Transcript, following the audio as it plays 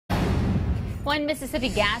One Mississippi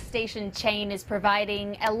gas station chain is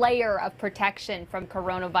providing a layer of protection from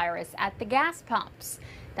coronavirus at the gas pumps.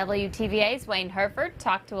 WTVA's Wayne Herford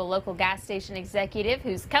talked to a local gas station executive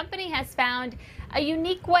whose company has found a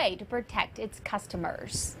unique way to protect its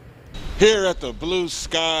customers. Here at the Blue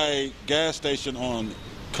Sky gas station on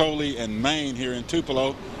Coley and Main here in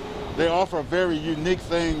Tupelo, they offer a very unique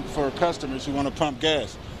thing for customers who want to pump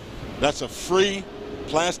gas. That's a free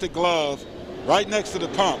plastic glove right next to the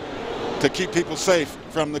pump to keep people safe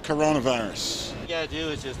from the coronavirus. What you gotta do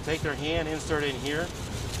is just take their hand, insert it in here,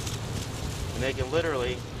 and they can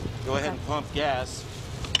literally go ahead and pump gas,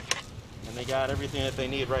 and they got everything that they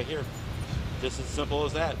need right here. Just as simple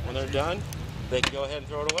as that. When they're done, they can go ahead and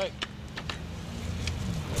throw it away.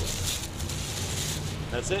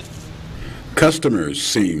 That's it. Customers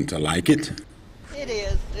seem to like it. It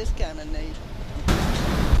is. It's kind of neat.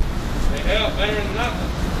 They help better than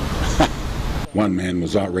nothing. One man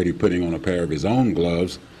was already putting on a pair of his own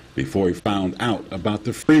gloves before he found out about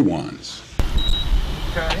the free ones.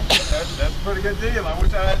 Okay, that's a pretty good deal. I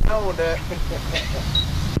wish I had known that.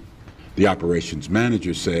 The operations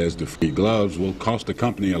manager says the free gloves will cost the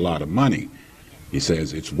company a lot of money. He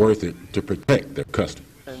says it's worth it to protect their customers.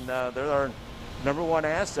 And they're our #1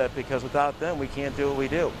 asset, because without them, we can't do what we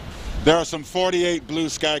do. There are some 48 Blue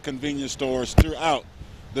Sky convenience stores throughout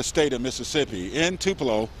the state of Mississippi. In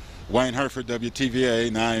Tupelo, Wayne Herford, WTVA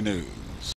 9 News.